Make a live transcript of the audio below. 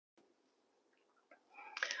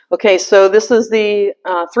Okay, so this is the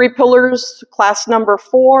Three Pillars, class number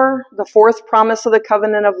 4, the 4th promise of the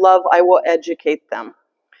covenant of love, I will educate them.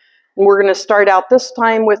 And we're going to start out this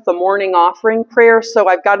time with the morning offering prayer. So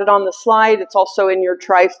I've got it on the slide. It's also in your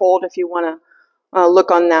trifold if you want to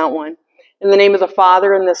look on that one. In the name of the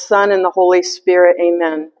Father, and the Son, and the Holy Spirit,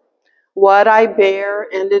 amen. What I bear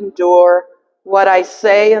and endure, what I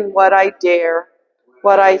say and what I dare,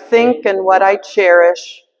 what I think and what I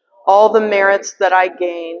cherish, all the merits that I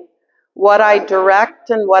gain, what I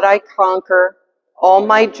direct and what I conquer, all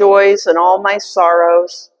my joys and all my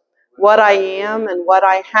sorrows, what I am and what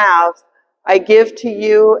I have, I give to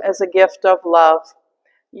you as a gift of love.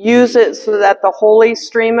 Use it so that the holy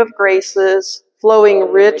stream of graces,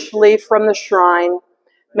 flowing richly from the shrine,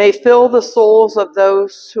 may fill the souls of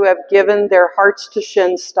those who have given their hearts to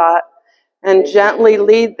Schoenstatt, and gently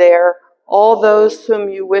lead there all those whom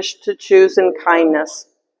you wish to choose in kindness.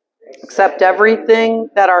 Accept everything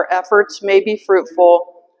that our efforts may be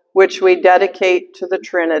fruitful, which we dedicate to the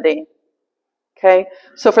Trinity. Okay,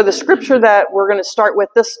 so for the scripture that we're going to start with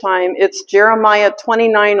this time, it's Jeremiah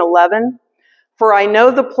 29:11. For I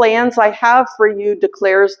know the plans I have for you,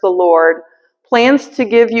 declares the Lord, plans to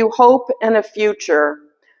give you hope and a future.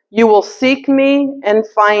 You will seek me and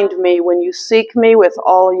find me when you seek me with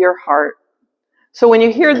all your heart. So when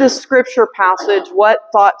you hear this scripture passage, what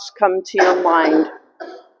thoughts come to your mind?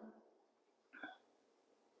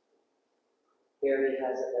 He already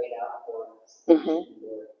has it laid out for us. Mm-hmm.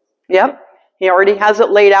 Yep, he already has it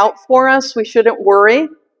laid out for us. We shouldn't worry.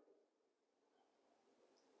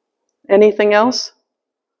 Anything else?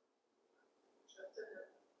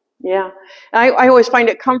 Yeah. I always find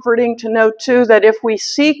it comforting to know, too, that if we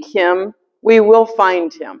seek him, we will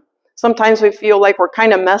find him. Sometimes we feel like we're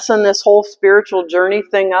kind of messing this whole spiritual journey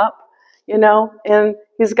thing up, you know, and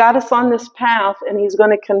he's got us on this path, and he's going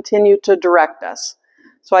to continue to direct us.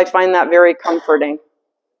 So I find that very comforting.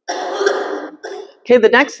 Okay, the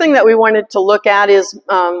next thing that we wanted to look at is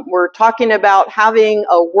we're talking about having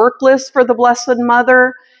a work list for the Blessed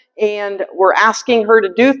Mother, and we're asking her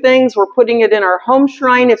to do things. We're putting it in our home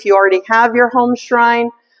shrine. If you already have your home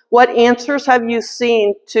shrine, what answers have you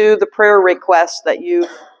seen to the prayer requests that you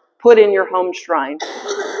put in your home shrine?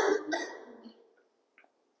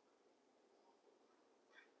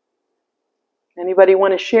 Anybody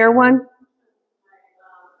want to share one?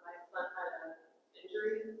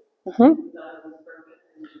 Mm-hmm.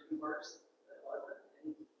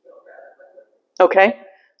 Okay,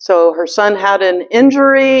 so her son had an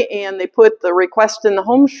injury and they put the request in the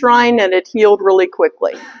home shrine and it healed really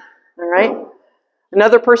quickly. All right.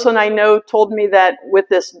 Another person I know told me that with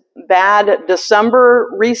this bad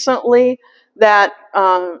December recently, that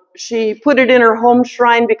she put it in her home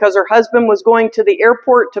shrine because her husband was going to the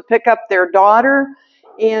airport to pick up their daughter.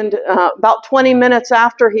 And about 20 minutes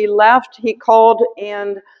after he left, he called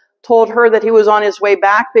and told her that he was on his way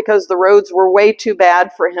back because the roads were way too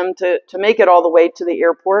bad for him to make it all the way to the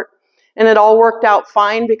airport. And it all worked out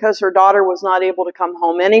fine because her daughter was not able to come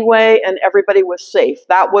home anyway, and everybody was safe.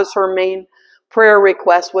 That was her main prayer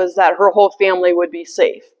request, was that her whole family would be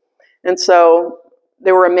safe. And so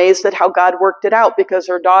they were amazed at how God worked it out because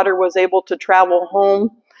her daughter was able to travel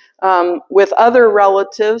home with other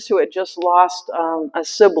relatives who had just lost a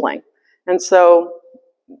sibling. And so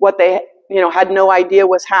what they had no idea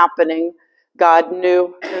was happening, God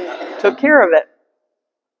knew and took care of it.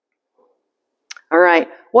 All right.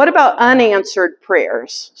 What about unanswered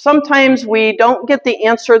prayers? Sometimes we don't get the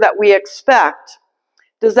answer that we expect.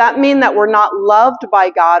 Does that mean that we're not loved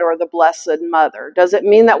by God or the Blessed Mother? Does it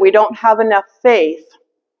mean that we don't have enough faith?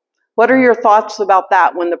 What are your thoughts about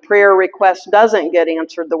that when the prayer request doesn't get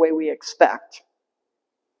answered the way we expect?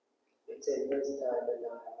 It's in his time and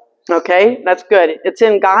not ours. Okay, that's good. It's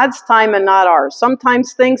in God's time and not ours.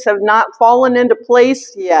 Sometimes things have not fallen into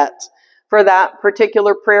place yet for that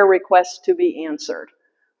particular prayer request to be answered.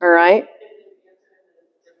 All right?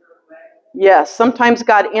 Yes, sometimes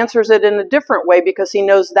God answers it in a different way because he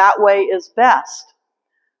knows that way is best.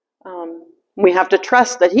 We have to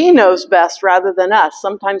trust that he knows best rather than us.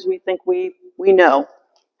 Sometimes we think we know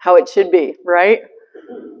how it should be, right?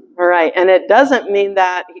 All right, and it doesn't mean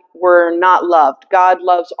that we're not loved. God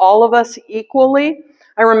loves all of us equally.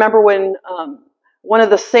 I remember when one of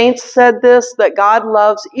the saints said this, that God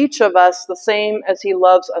loves each of us the same as he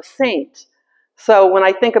loves a saint. So when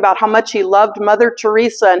I think about how much he loved Mother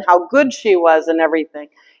Teresa and how good she was and everything,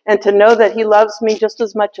 and to know that he loves me just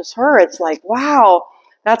as much as her, it's like, wow,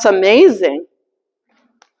 that's amazing.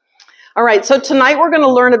 All right, so tonight we're going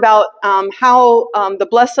to learn about how the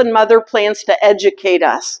Blessed Mother plans to educate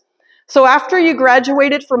us. So after you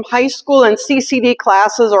graduated from high school and CCD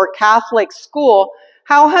classes or Catholic school,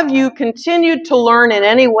 How have you continued to learn in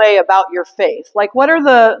any way about your faith? Like, what are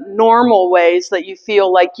the normal ways that you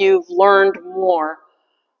feel like you've learned more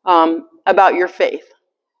about your faith?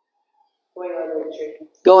 Going on retreat.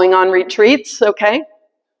 Going on retreats, okay.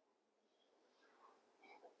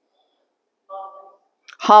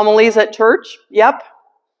 Homilies at church, yep.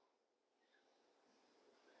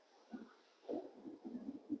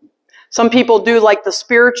 Some people do like the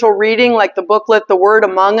spiritual reading, like the booklet, The Word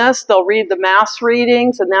Among Us. They'll read the mass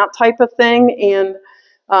readings and that type of thing.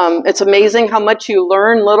 And it's amazing how much you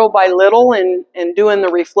learn little by little in doing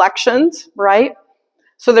the reflections, right?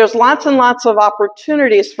 So there's lots and lots of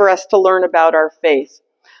opportunities for us to learn about our faith.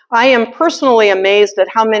 I am personally amazed at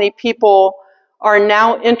how many people are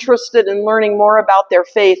now interested in learning more about their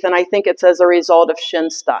faith, and I think it's as a result of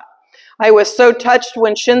Schoenstatt. I was so touched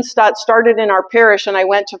when Schoenstatt started in our parish, and I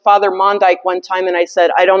went to Father Mondyke one time and I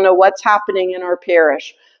said, I don't know what's happening in our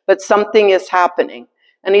parish, but something is happening.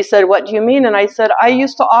 And he said, what do you mean? And I said, I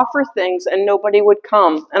used to offer things and nobody would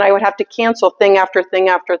come, and I would have to cancel thing after thing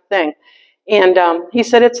after thing. And he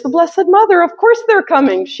said, it's the Blessed Mother. Of course they're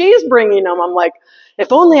coming. She's bringing them. I'm like,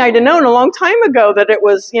 if only I'd have known a long time ago that it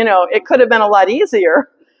was, it could have been a lot easier.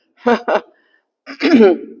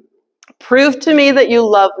 Prove to me that you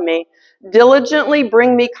love me. Diligently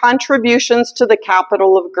bring me contributions to the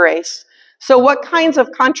capital of grace. So what kinds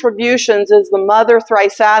of contributions is the Mother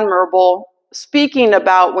Thrice Admirable speaking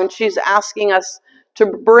about when she's asking us to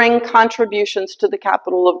bring contributions to the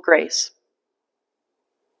capital of grace?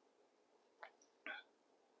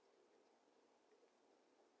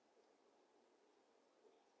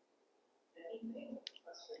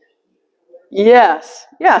 Yes,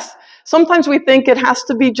 yes. Sometimes we think it has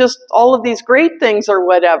to be just all of these great things or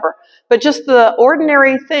whatever, but just the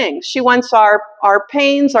ordinary things. She wants our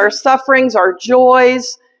pains, our sufferings, our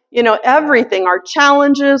joys, everything, our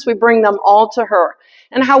challenges, we bring them all to her.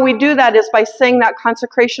 And how we do that is by saying that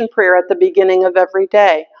consecration prayer at the beginning of every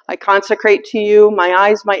day. I consecrate to you my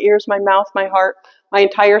eyes, my ears, my mouth, my heart, my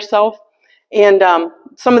entire self. And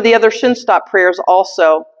some of the other Schoenstatt prayers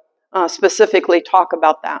also specifically talk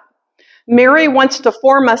about that. Mary wants to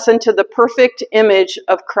form us into the perfect image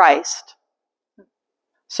of Christ,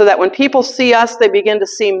 so that when people see us, they begin to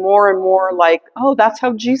see more and more like, oh, that's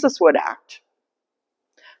how Jesus would act.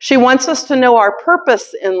 She wants us to know our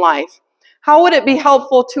purpose in life. How would it be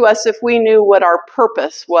helpful to us if we knew what our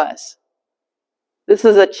purpose was? This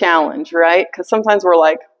is a challenge, right? Because sometimes we're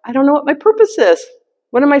like, I don't know what my purpose is.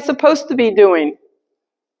 What am I supposed to be doing?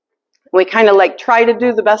 We kind of try to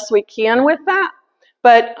do the best we can with that.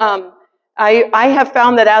 But I have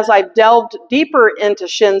found that as I've delved deeper into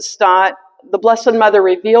Schoenstatt, the Blessed Mother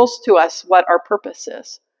reveals to us what our purpose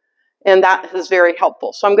is. And that is very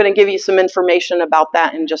helpful. So I'm going to give you some information about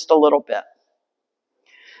that in just a little bit.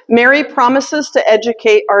 Mary promises to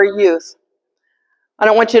educate our youth. I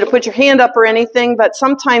don't want you to put your hand up or anything, but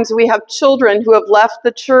sometimes we have children who have left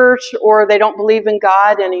the church or they don't believe in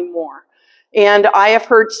God anymore. And I have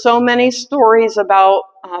heard so many stories about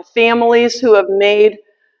families who have made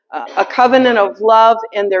a covenant of love,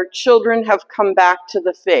 and their children have come back to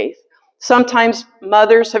the faith. Sometimes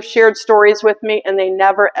mothers have shared stories with me, and they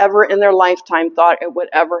never, ever in their lifetime thought it would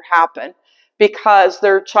ever happen, because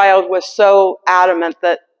their child was so adamant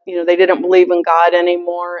that they didn't believe in God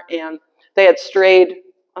anymore, and they had strayed,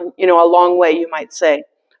 a long way, you might say,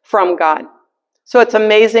 from God. So it's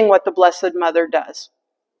amazing what the Blessed Mother does.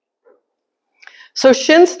 So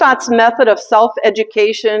Schoenstatt's method of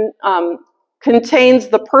self-education contains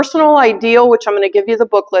the personal ideal, which I'm going to give you the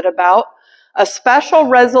booklet about, a special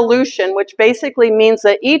resolution, which basically means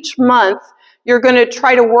that each month you're going to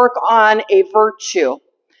try to work on a virtue.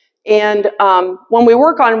 And when we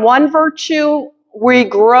work on one virtue, we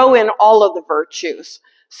grow in all of the virtues.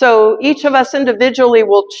 So each of us individually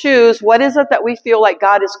will choose what is it that we feel like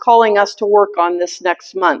God is calling us to work on this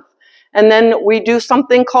next month. And then we do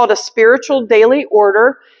something called a spiritual daily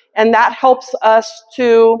order, and that helps us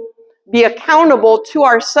to be accountable to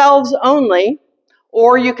ourselves only,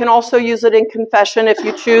 or you can also use it in confession if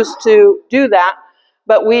you choose to do that.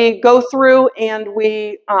 But we go through and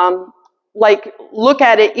we look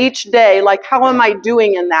at it each day, how am I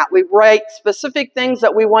doing in that? We write specific things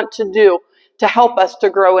that we want to do to help us to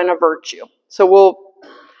grow in a virtue. So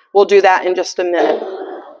we'll do that in just a minute.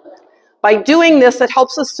 By doing this, it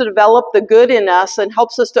helps us to develop the good in us and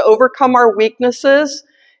helps us to overcome our weaknesses.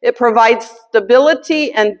 It provides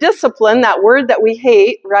stability and discipline, that word that we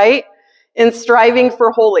hate, right, in striving for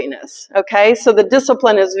holiness, okay? So the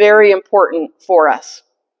discipline is very important for us.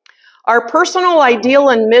 Our personal ideal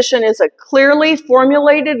and mission is a clearly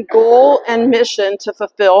formulated goal and mission to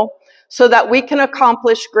fulfill so that we can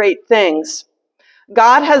accomplish great things.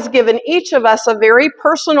 God has given each of us a very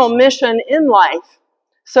personal mission in life.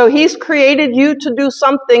 So he's created you to do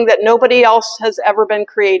something that nobody else has ever been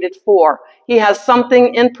created for. He has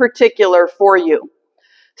something in particular for you.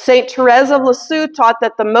 St. Therese of Lisieux taught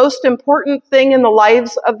that the most important thing in the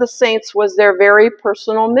lives of the saints was their very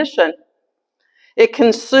personal mission. It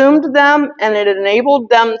consumed them and it enabled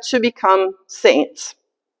them to become saints.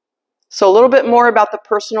 So a little bit more about the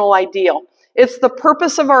personal ideal. It's the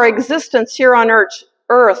purpose of our existence here on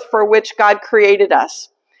earth for which God created us.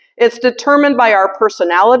 It's determined by our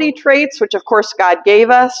personality traits, which of course God gave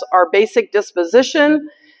us, our basic disposition,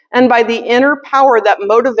 and by the inner power that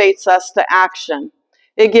motivates us to action.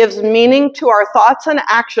 It gives meaning to our thoughts and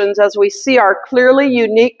actions as we see our clearly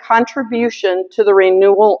unique contribution to the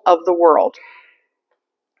renewal of the world.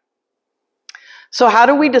 So how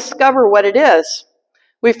do we discover what it is?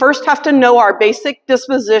 We first have to know our basic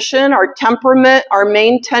disposition, our temperament, our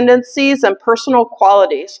main tendencies, and personal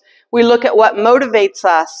qualities. We look at what motivates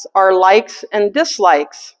us, our likes and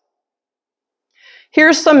dislikes.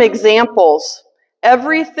 Here's some examples.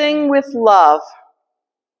 Everything with love.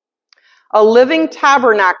 A living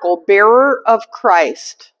tabernacle, bearer of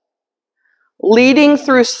Christ. Leading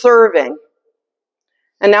through serving.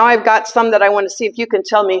 And now I've got some that I want to see if you can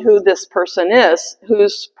tell me who this person is,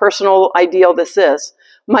 whose personal ideal this is.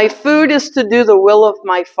 My food is to do the will of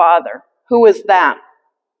my Father. Who is that?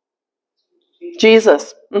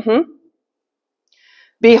 Jesus.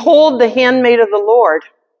 Behold the handmaid of the Lord.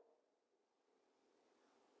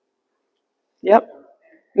 Yep.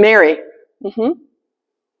 Mary.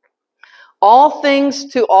 All things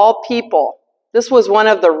to all people. This was one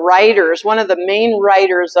of the writers, one of the main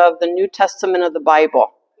writers of the New Testament of the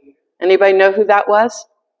Bible. Anybody know who that was?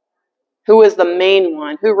 Who was the main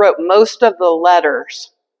one? Who wrote most of the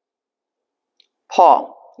letters?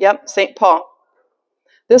 Paul. Yep, St. Paul.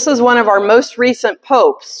 This is one of our most recent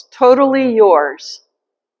popes. Totally yours.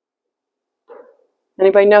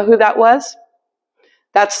 Anybody know who that was?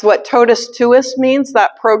 That's what Totus Tuus means,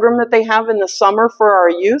 that program that they have in the summer for our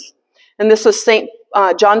youth. And this is St.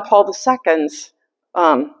 John Paul II's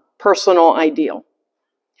personal ideal.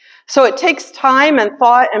 So it takes time and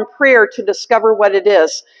thought and prayer to discover what it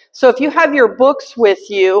is. So if you have your books with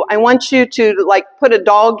you, I want you to put a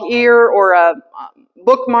dog ear or a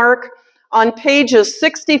bookmark on pages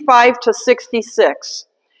 65 to 66.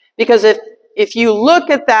 Because if you look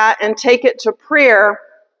at that and take it to prayer,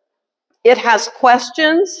 it has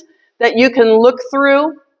questions that you can look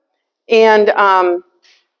through and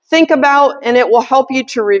think about, and it will help you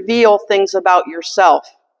to reveal things about yourself.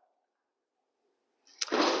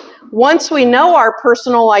 Once we know our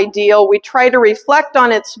personal ideal, we try to reflect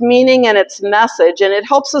on its meaning and its message, and it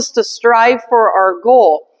helps us to strive for our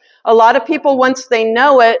goal. A lot of people, once they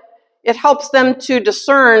know it, it helps them to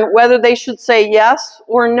discern whether they should say yes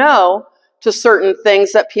or no to certain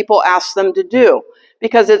things that people ask them to do.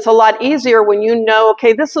 Because it's a lot easier when you know,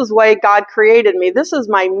 okay, this is the way God created me. This is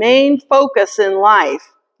my main focus in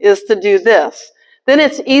life, is to do this. Then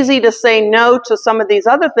it's easy to say no to some of these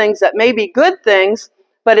other things that may be good things,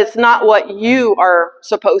 but it's not what you are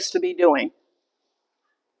supposed to be doing.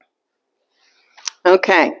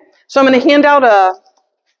 Okay, so I'm going to hand out a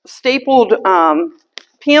stapled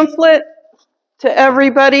pamphlet to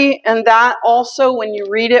everybody, and that also, when you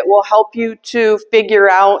read it, will help you to figure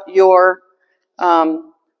out your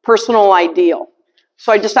personal ideal.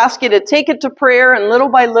 So I just ask you to take it to prayer and little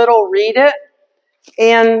by little read it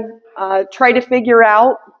and try to figure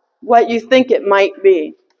out what you think it might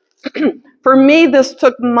be. For me, this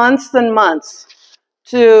took months and months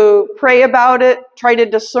to pray about it, try to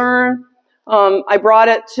discern. I brought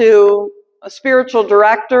it to a spiritual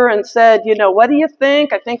director and said, what do you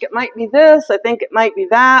think? I think it might be this. I think it might be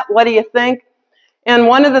that. What do you think? And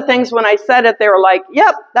one of the things when I said it, they were like,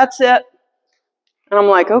 yep, that's it. And I'm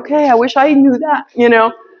like, okay, I wish I knew that,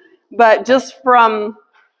 But just from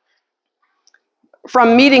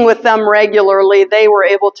meeting with them regularly, they were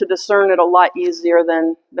able to discern it a lot easier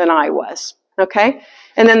than I was, okay?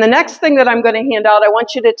 And then the next thing that I'm going to hand out, I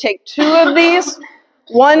want you to take 2 of these.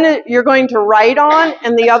 One you're going to write on,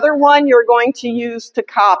 and the other one you're going to use to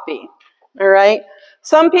copy, all right?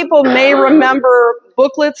 Some people may remember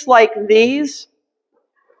booklets like these,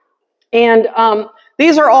 and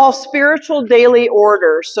these are all spiritual daily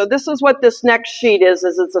orders. So this is what this next sheet is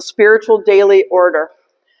it's a spiritual daily order.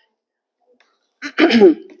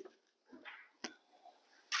 As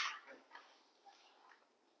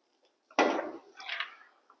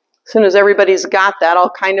soon as everybody's got that, I'll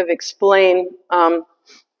kind of explain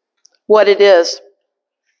what it is.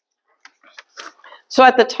 So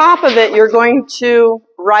at the top of it, you're going to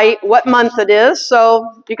write what month it is.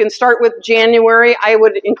 So you can start with January. I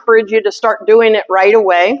would encourage you to start doing it right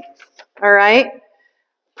away. All right.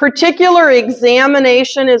 Particular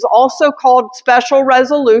examination is also called special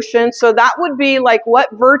resolution. So that would be like, what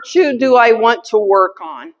virtue do I want to work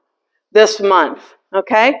on this month?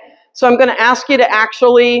 Okay. So I'm going to ask you to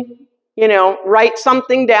actually, write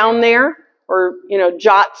something down there, or,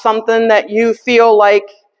 jot something that you feel like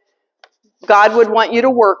God would want you to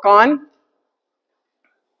work on.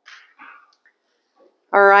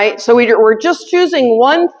 All right, so we're just choosing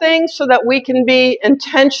one thing so that we can be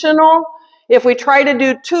intentional. If we try to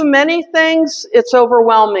do too many things, it's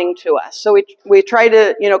overwhelming to us. So we try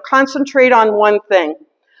to, concentrate on one thing.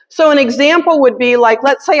 So an example would be like,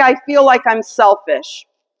 let's say I feel like I'm selfish,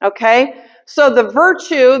 okay? So the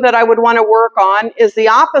virtue that I would want to work on is the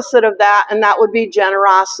opposite of that, and that would be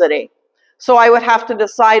generosity. So I would have to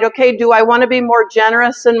decide, okay, do I want to be more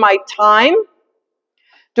generous in my time?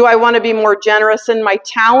 Do I want to be more generous in my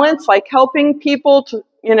talents, like helping people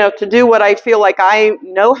to do what I feel like I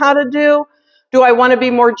know how to do? Do I want to be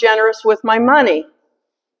more generous with my money?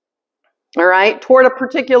 All right, toward a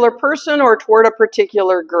particular person or toward a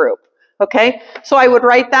particular group. Okay, so I would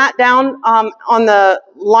write that down on the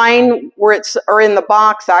line or in the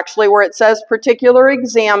box actually, where it says particular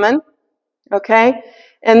examine. Okay,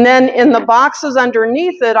 and then in the boxes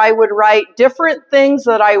underneath it, I would write different things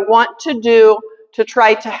that I want to do to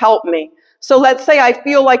try to help me. So let's say I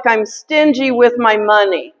feel like I'm stingy with my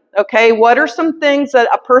money. Okay, what are some things that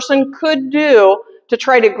a person could do to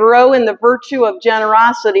try to grow in the virtue of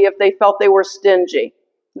generosity if they felt they were stingy?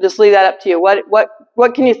 Just leave that up to you.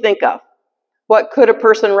 What can you think of? What could a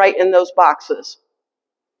person write in those boxes?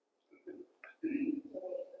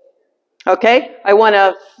 Okay, I want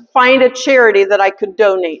to find a charity that I could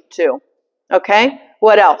donate to. Okay,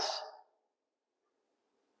 what else?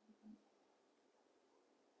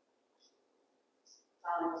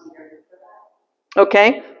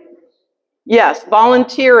 Okay. Yes,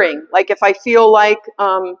 volunteering. Like if I feel like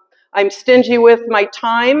I'm stingy with my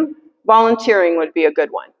time, volunteering would be a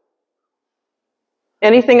good one.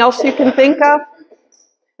 Anything else you can think of?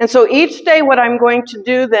 And so each day what I'm going to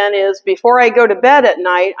do then is, before I go to bed at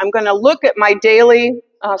night, I'm going to look at my daily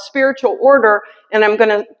spiritual order, and I'm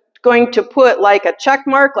going to put like a check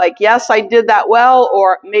mark, like, yes, I did that well,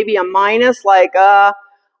 or maybe a minus, like, I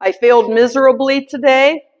failed miserably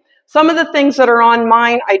today. Some of the things that are on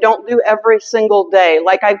mine, I don't do every single day.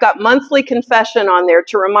 Like I've got monthly confession on there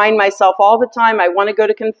to remind myself all the time I want to go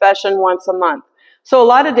to confession once a month. So a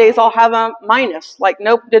lot of days I'll have a minus, like,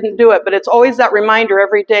 nope, didn't do it. But it's always that reminder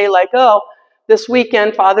every day, like, oh, this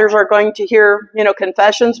weekend fathers are going to hear,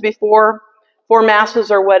 confessions before masses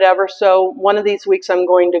or whatever. So one of these weeks I'm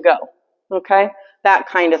going to go. Okay, that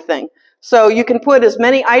kind of thing. So you can put as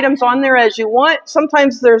many items on there as you want.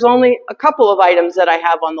 Sometimes there's only a couple of items that I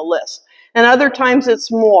have on the list, and other times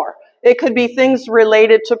it's more. It could be things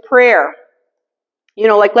related to prayer.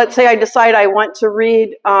 Like let's say I decide I want to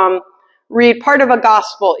read part of a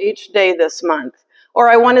gospel each day this month, or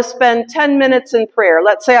I want to spend 10 minutes in prayer.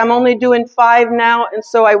 Let's say I'm only doing 5 now, and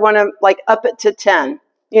so I want to up it to 10,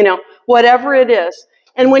 whatever it is.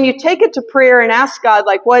 And when you take it to prayer and ask God,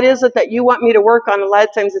 like, what is it that you want me to work on? A lot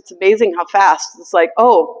of times it's amazing how fast. It's like,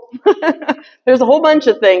 oh, there's a whole bunch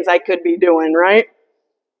of things I could be doing, right?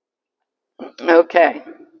 Okay.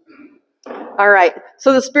 All right.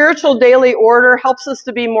 So the spiritual daily order helps us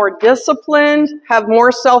to be more disciplined, have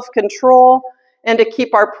more self-control, and to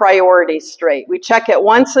keep our priorities straight. We check it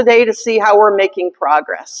once a day to see how we're making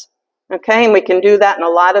progress. Okay? And we can do that in a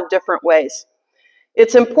lot of different ways.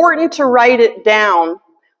 It's important to write it down.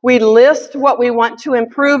 We list what we want to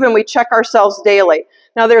improve, and we check ourselves daily.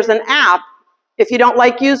 Now, there's an app. If you don't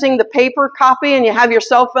like using the paper copy and you have your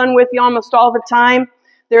cell phone with you almost all the time,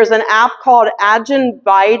 there's an app called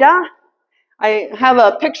Ajinvida. I have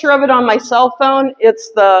a picture of it on my cell phone.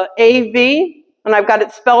 It's the AV, and I've got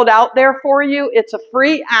it spelled out there for you. It's a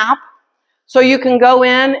free app, so you can go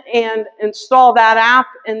in and install that app,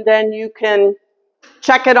 and then you can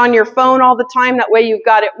check it on your phone all the time. That way you've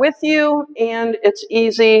got it with you, and it's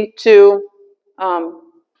easy to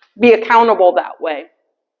be accountable that way.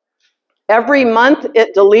 Every month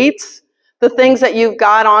it deletes the things that you've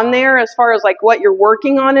got on there as far as like what you're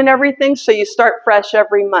working on and everything, so you start fresh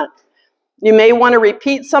every month. You may want to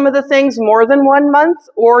repeat some of the things more than one month,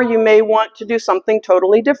 or you may want to do something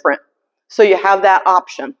totally different. So you have that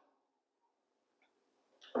option.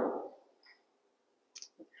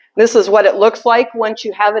 This is what it looks like once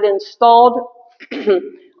you have it installed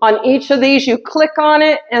On each of these, you click on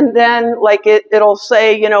it, and then like it'll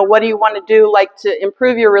say, what do you want to do, like to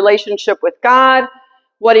improve your relationship with God?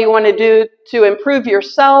 What do you want to do to improve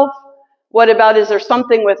yourself? What about, is there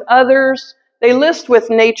something with others? They list with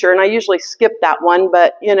nature, and I usually skip that one,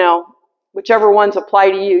 but whichever ones apply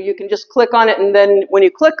to you, you can just click on it, and then when you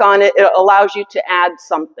click on it, it allows you to add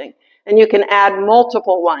something. And you can add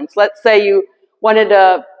multiple ones. Let's say you wanted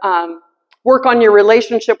to work on your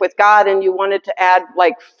relationship with God and you wanted to add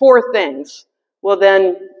like 4 things. Well,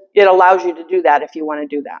 then it allows you to do that if you want to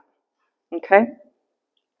do that. Okay?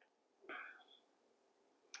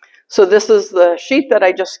 So this is the sheet that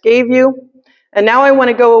I just gave you. And now I want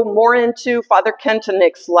to go more into Father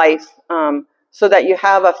Kentenich's life so that you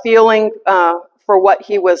have a feeling for what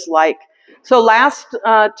he was like. So last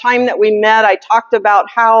time that we met, I talked about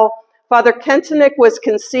how Father Kentenich was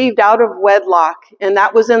conceived out of wedlock, and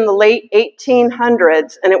that was in the late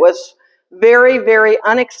 1800s, and it was very, very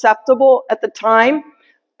unacceptable at the time.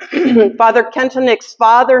 Father Kentenich's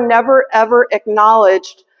father never, ever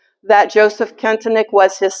acknowledged that Joseph Kentenich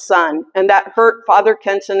was his son, and that hurt Father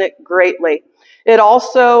Kentenich greatly. It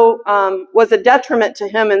also was a detriment to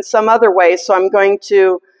him in some other ways, so I'm going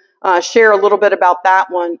to share a little bit about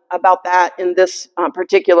that in this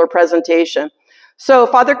particular presentation. So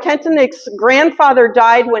Father Kentenich's grandfather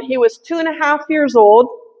died when he was 2.5 years old.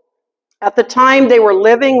 At the time, they were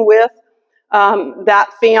living with that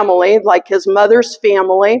family, like his mother's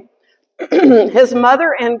family. His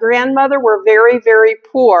mother and grandmother were very, very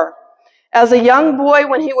poor. As a young boy,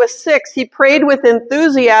 when he was 6, he prayed with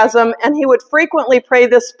enthusiasm, and he would frequently pray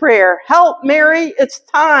this prayer, "Help, Mary, it's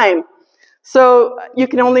time." So you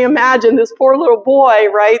can only imagine this poor little boy,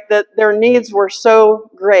 right, that their needs were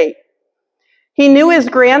so great. He knew his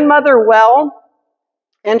grandmother well,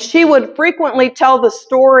 and she would frequently tell the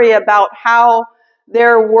story about how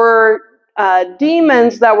there were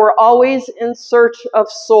demons that were always in search of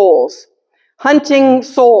souls, hunting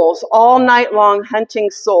souls, all night long hunting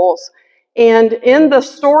souls. And in the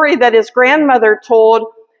story that his grandmother told,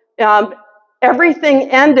 everything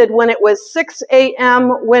ended when it was 6 a.m.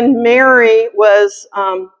 when Mary was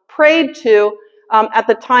prayed to at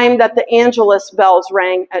the time that the Angelus bells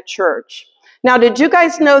rang at church. Now, did you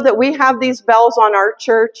guys know that we have these bells on our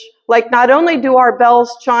church? Like, not only do our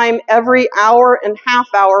bells chime every hour and half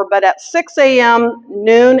hour, but at 6 a.m.,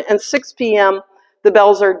 noon, and 6 p.m., the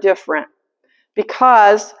bells are different.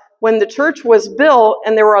 Because when the church was built,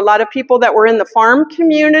 and there were a lot of people that were in the farm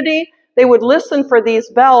community, they would listen for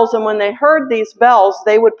these bells, and when they heard these bells,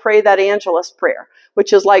 they would pray that Angelus prayer,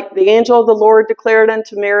 which is like, the angel of the Lord declared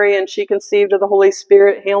unto Mary, and she conceived of the Holy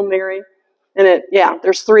Spirit, Hail Mary. And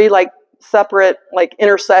there's 3 separate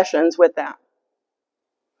intercessions with that.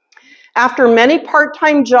 After many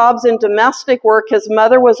part-time jobs in domestic work, his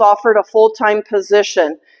mother was offered a full-time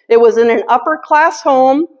position. It was in an upper-class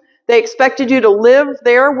home. They expected you to live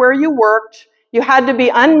there where you worked. You had to be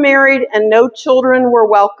unmarried, and no children were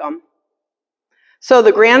welcome. So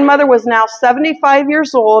the grandmother was now 75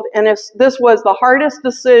 years old, and this was the hardest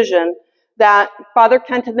decision that Father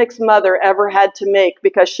Kentenich's mother ever had to make,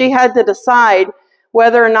 because she had to decide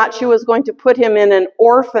whether or not she was going to put him in an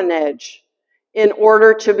orphanage in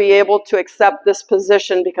order to be able to accept this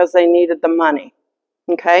position, because they needed the money.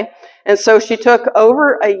 Okay? And so she took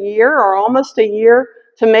over a year, or almost a year,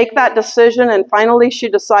 to make that decision, and finally she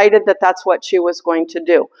decided that that's what she was going to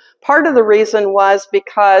do. Part of the reason was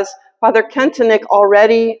because Father Kentenich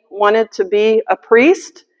already wanted to be a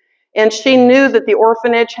priest, and she knew that the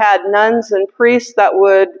orphanage had nuns and priests that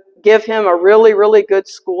would give him a really, really good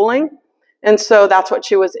schooling. And so that's what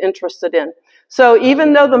she was interested in. So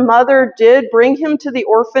even though the mother did bring him to the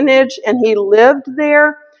orphanage and he lived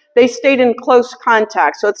there, they stayed in close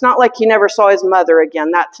contact. So it's not like he never saw his mother again.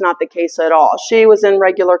 That's not the case at all. She was in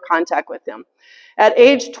regular contact with him. At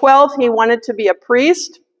age 12, he wanted to be a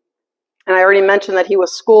priest. And I already mentioned that he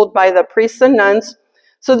was schooled by the priests and nuns.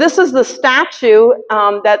 So this is the statue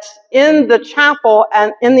that's in the chapel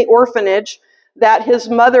and in the orphanage that his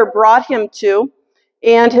mother brought him to.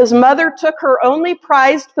 And his mother took her only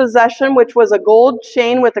prized possession, which was a gold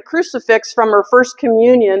chain with a crucifix from her first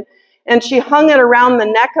communion, and she hung it around the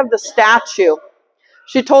neck of the statue.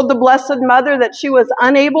 She told the Blessed Mother that she was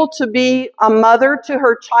unable to be a mother to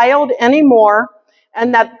her child anymore,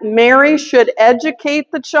 and that Mary should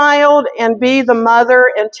educate the child and be the mother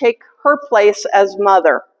and take her place as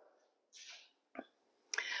mother.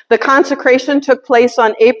 The consecration took place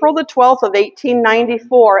on April the 12th of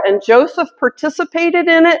 1894, and Joseph participated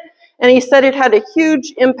in it, and he said it had a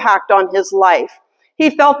huge impact on his life. He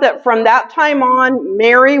felt that from that time on,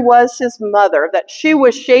 Mary was his mother, that she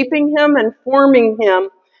was shaping him and forming him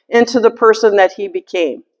into the person that he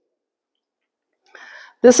became.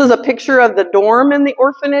 This is a picture of the dorm in the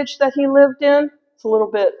orphanage that he lived in. It's a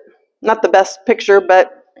little bit, not the best picture,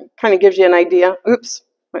 but kind of gives you an idea. Oops,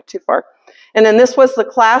 went too far. And then this was the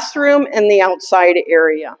classroom and the outside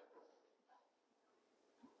area.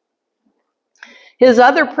 His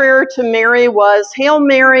other prayer to Mary was, "Hail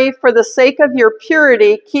Mary, for the sake of your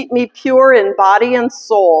purity, keep me pure in body and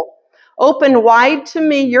soul. Open wide to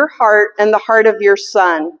me your heart and the heart of your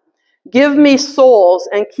Son. Give me souls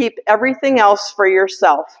and keep everything else for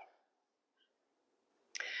yourself."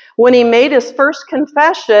 When he made his first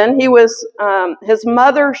confession, his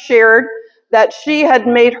mother shared that she had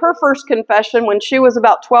made her first confession when she was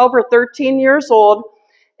about 12 or 13 years old,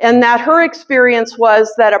 and that her experience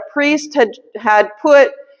was that a priest had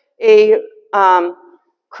put a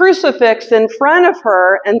crucifix in front of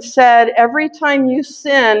her and said, "Every time you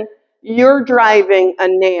sin, you're driving a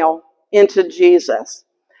nail into Jesus."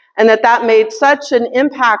 And that made such an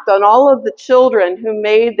impact on all of the children who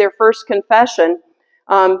made their first confession.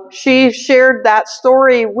 She shared that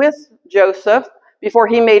story with Joseph before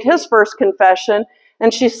he made his first confession,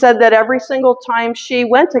 and she said that every single time she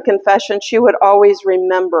went to confession, she would always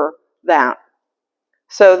remember that.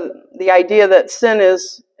 So the idea that sin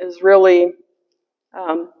is really,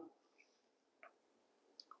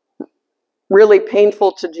 really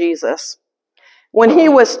painful to Jesus. When he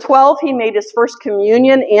was 12, he made his first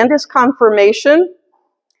communion and his confirmation.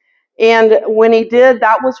 And when he did,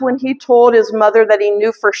 that was when he told his mother that he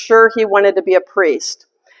knew for sure he wanted to be a priest.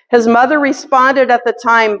 His mother responded at the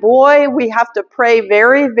time, "Boy, we have to pray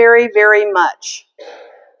very, very, very much."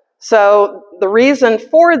 So the reason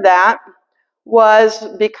for that was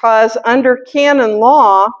because under canon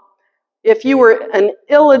law, if you were an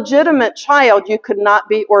illegitimate child, you could not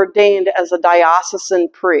be ordained as a diocesan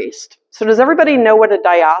priest. So does everybody know what a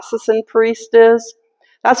diocesan priest is?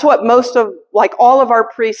 That's what all of our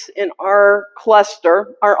priests in our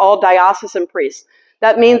cluster are all diocesan priests.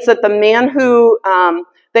 That means that the man who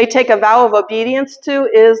they take a vow of obedience to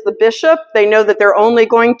is the bishop. They know that they're only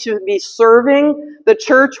going to be serving the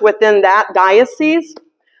church within that diocese.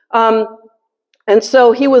 And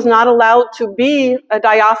so he was not allowed to be a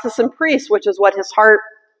diocesan priest, which is what his heart,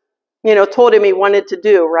 told him he wanted to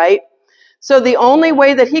do, right? So the only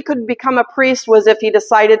way that he could become a priest was if he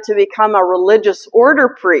decided to become a religious order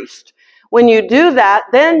priest. When you do that,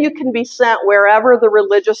 then you can be sent wherever the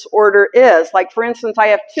religious order is. Like, for instance, I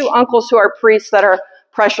have two uncles who are priests that are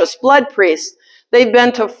precious blood priests. They've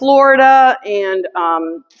been to Florida and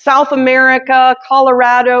South America,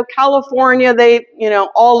 Colorado, California,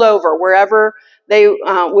 all over. Wherever they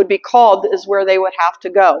would be called is where they would have to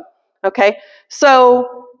go. Okay?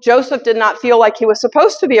 So Joseph did not feel like he was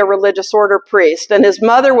supposed to be a religious order priest, and his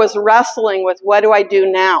mother was wrestling with, what do I do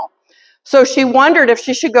now? So she wondered if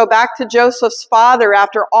she should go back to Joseph's father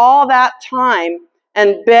after all that time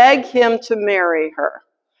and beg him to marry her.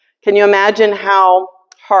 Can you imagine how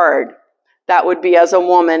hard that would be as a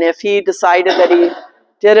woman if he decided that he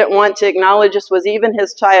didn't want to acknowledge this was even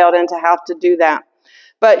his child and to have to do that?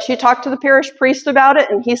 But she talked to the parish priest about it,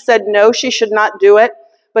 and he said no, she should not do it.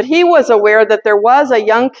 But he was aware that there was a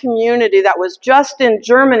young community that was just in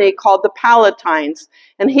Germany called the Palatines,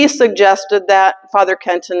 and he suggested that Father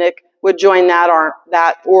Kentenich would join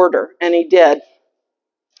that order, and he did.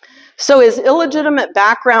 So his illegitimate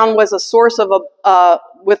background was a source of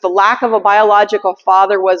with the lack of a biological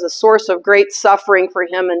father, was a source of great suffering for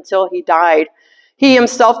him until he died. He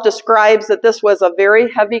himself describes that this was a very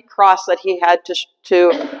heavy cross that he had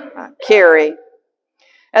to carry.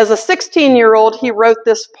 As a 16-year-old, he wrote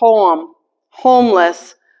this poem,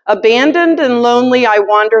 "Homeless, abandoned and lonely, I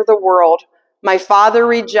wander the world. My father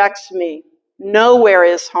rejects me. Nowhere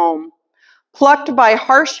is home. Plucked by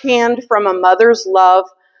harsh hand from a mother's love,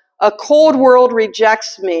 a cold world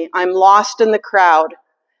rejects me. I'm lost in the crowd.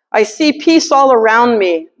 I see peace all around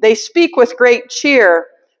me. They speak with great cheer,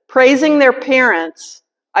 praising their parents.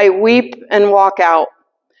 I weep and walk out.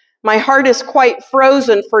 My heart is quite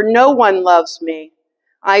frozen, for no one loves me.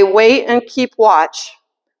 I wait and keep watch.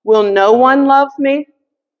 Will no one love me?"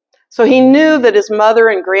 So he knew that his mother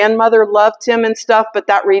and grandmother loved him and stuff, but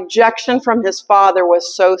that rejection from his father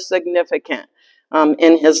was so significant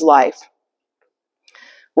in his life.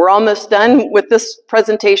 We're almost done with this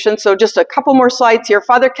presentation, so just a couple more slides here.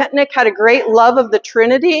 Father Kentenich had a great love of the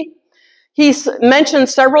Trinity. He mentioned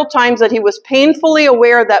several times that he was painfully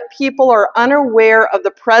aware that people are unaware of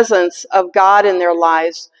the presence of God in their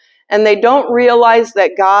lives, and they don't realize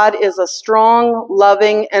that God is a strong,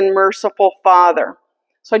 loving, and merciful Father.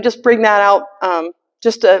 So I just bring that out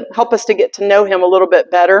just to help us to get to know him a little bit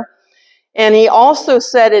better. And he also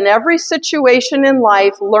said, in every situation in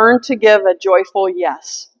life, learn to give a joyful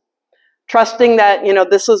yes. trusting that,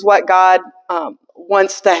 this is what God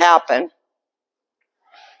wants to happen.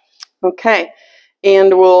 Okay,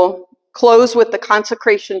 and we'll close with the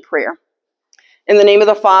consecration prayer. In the name of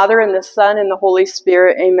the Father, and the Son, and the Holy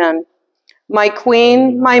Spirit, amen. My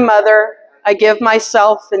Queen, my Mother, I give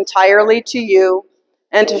myself entirely to you,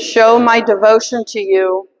 and to show my devotion to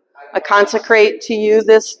you, I consecrate to you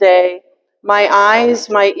this day my eyes,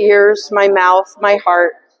 my ears, my mouth, my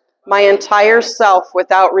heart, my entire self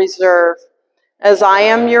without reserve. As I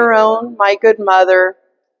am your own, my good Mother,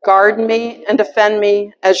 guard me and defend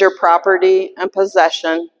me as your property and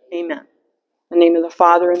possession. Amen. In the name of the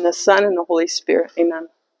Father, and the Son, and the Holy Spirit. Amen.